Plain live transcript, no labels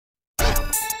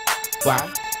Why?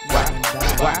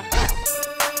 Why?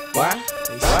 Why?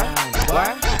 They shine.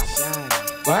 Why? Shine.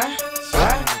 Why?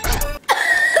 Shine.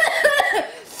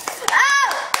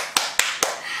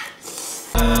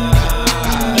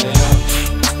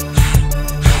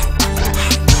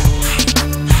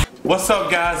 What's up,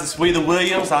 guys? It's We the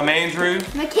Williams. I'm Andrew,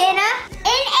 McKenna,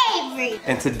 and Avery.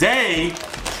 and today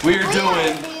we are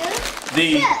doing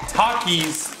the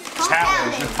Takis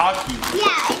challenge. The Takis.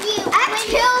 Yeah, and you. I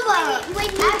killed them.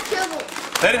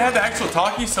 They didn't have the actual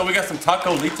Takis, so we got some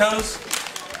Taco-litos.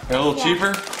 They're a little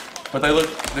cheaper, but they look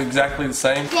exactly the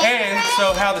same. And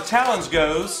so how the challenge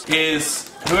goes is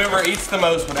whoever eats the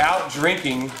most without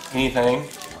drinking anything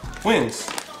wins,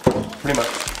 pretty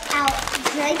much.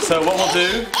 So what we'll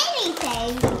do?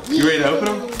 Anything. You ready to open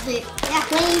them? Yeah.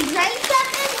 When you drink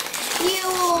something, you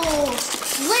will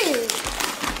lose.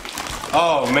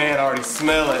 Oh man, I already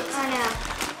smell it. I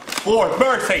know. Lord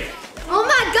mercy! Oh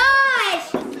my gosh!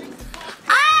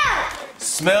 Ah!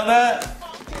 Smell that?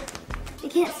 You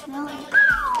can't smell it.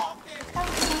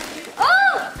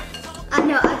 Oh! I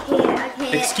know, I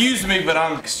can't. Excuse me, but I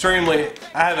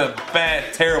have a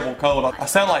bad, terrible cold. I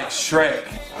sound like Shrek.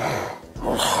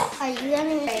 Are you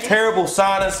gonna Terrible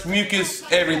sinus, mucus,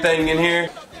 everything in here.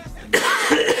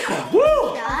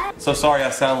 Woo! So sorry I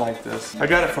sound like this. I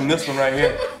got it from this one right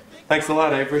here. Thanks a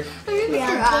lot, Avery.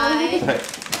 Yeah.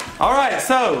 Alright,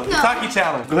 so, the Taki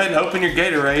challenge. Go ahead and open your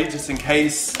Gatorade just in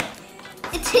case.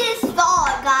 It's his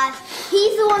fault, guys.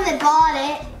 He's the one that bought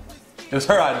it. It was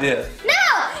her idea. No!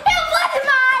 It wasn't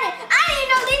mine! I didn't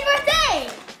know these were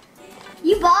things!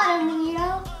 You bought them, you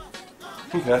know?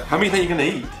 Okay. How many think you're gonna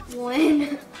eat?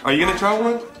 One. Are you gonna try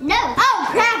one? No. Oh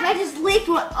crap, I just licked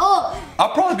one. Oh.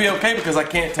 I'll probably be okay because I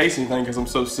can't taste anything because I'm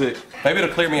so sick. Maybe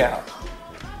it'll clear me out.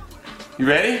 You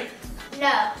ready?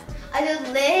 No. I just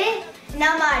lit it.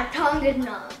 Now my tongue is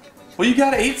numb. Well, you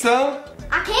gotta eat some.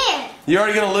 I can't. You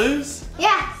already gonna lose?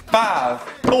 Yeah. 5,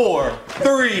 4,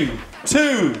 3,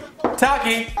 2,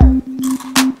 Taki.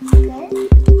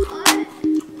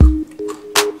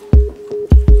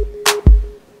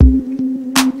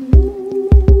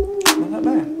 Not that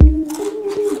bad.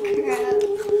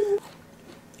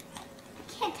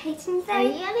 Can't taste anything. Are you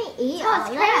gonna eat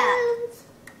all that?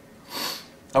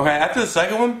 Okay, after the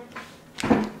second one.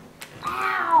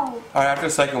 Ow. Alright, after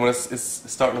the second one,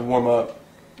 it's starting to warm up.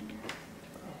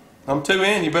 I'm 2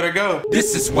 in, you better go.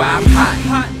 This is why I'm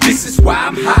hot. This is why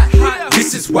I'm hot.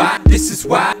 This is why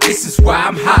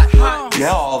I'm hot.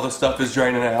 Now all the stuff is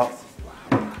draining out.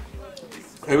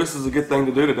 Hey, this is a good thing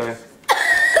to do today.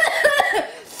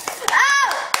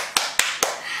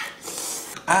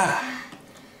 Ah.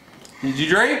 Did you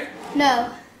drink?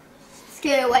 No. Just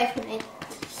get away from me.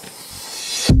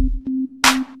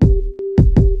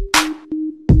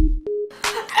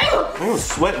 I was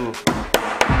sweating.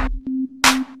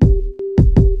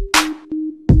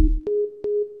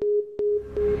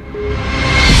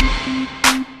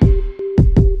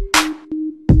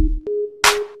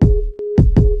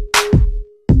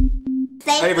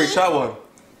 Avery, try one.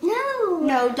 No.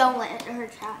 No, don't let her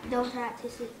try. Don't try to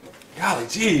see. Golly,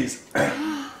 jeez.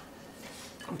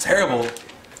 I'm terrible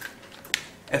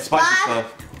at spicy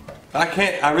stuff.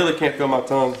 I really can't feel my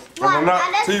tongue. And I'm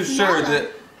not too sure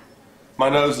that my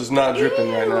nose is not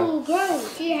dripping right now.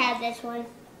 Gross. You have this one.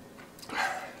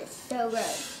 It's so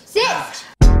gross. Sit.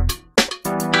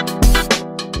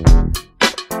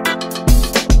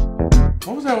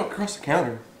 What was that across the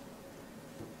counter?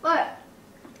 What?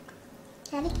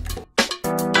 Daddy?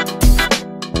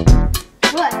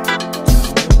 What?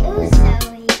 It was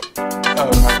so weak. Oh,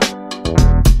 okay.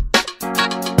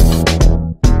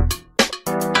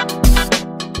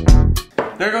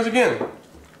 There it goes again.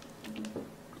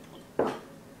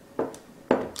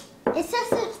 It's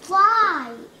just a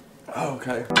fly. Oh,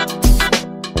 okay.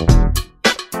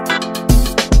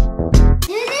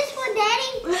 Do this one,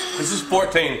 Daddy. This is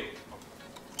 14.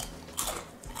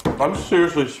 I'm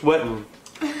seriously sweating.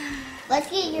 Let's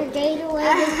get your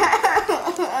Gatorade.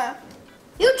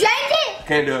 You drank it?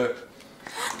 Can't do it.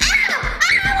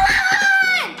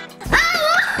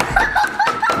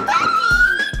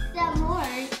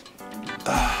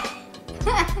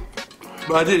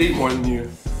 But I did eat more than you.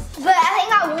 But I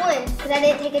think I won because I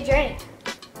didn't take a drink.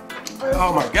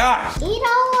 Oh my gosh. Eat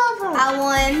all of them. I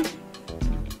won.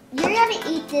 You're gonna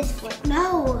eat this one.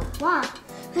 No. Why?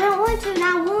 I don't want to and I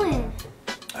won.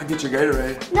 I'll get your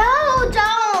Gatorade. No,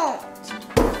 don't.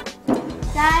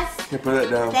 Guys, Here, put that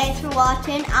down. thanks for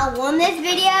watching. I won this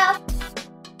video.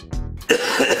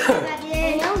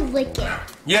 I don't lick it.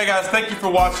 Yeah, guys, thank you for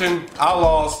watching. I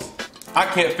lost. I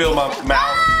can't feel my mouth.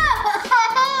 Oh!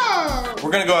 We're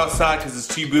gonna go outside because it's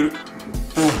too beautiful.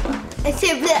 It's too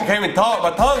I can't even talk. My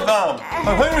tongue's numb. I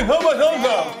can't even talk. My tongue's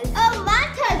numb. Oh, my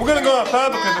tongue. We're gonna go outside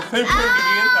because it's too pretty to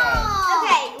be inside.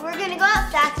 Okay, we're gonna go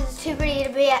outside because it's too pretty to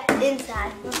be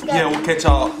inside. Let's go. Yeah, we'll catch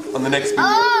y'all on the next video.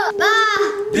 Oh,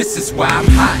 bye. This is why I'm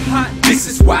hot. This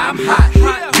is why I'm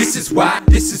hot. This is why I'm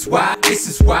hot. This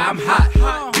is why I'm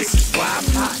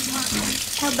hot.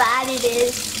 How bad it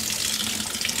is.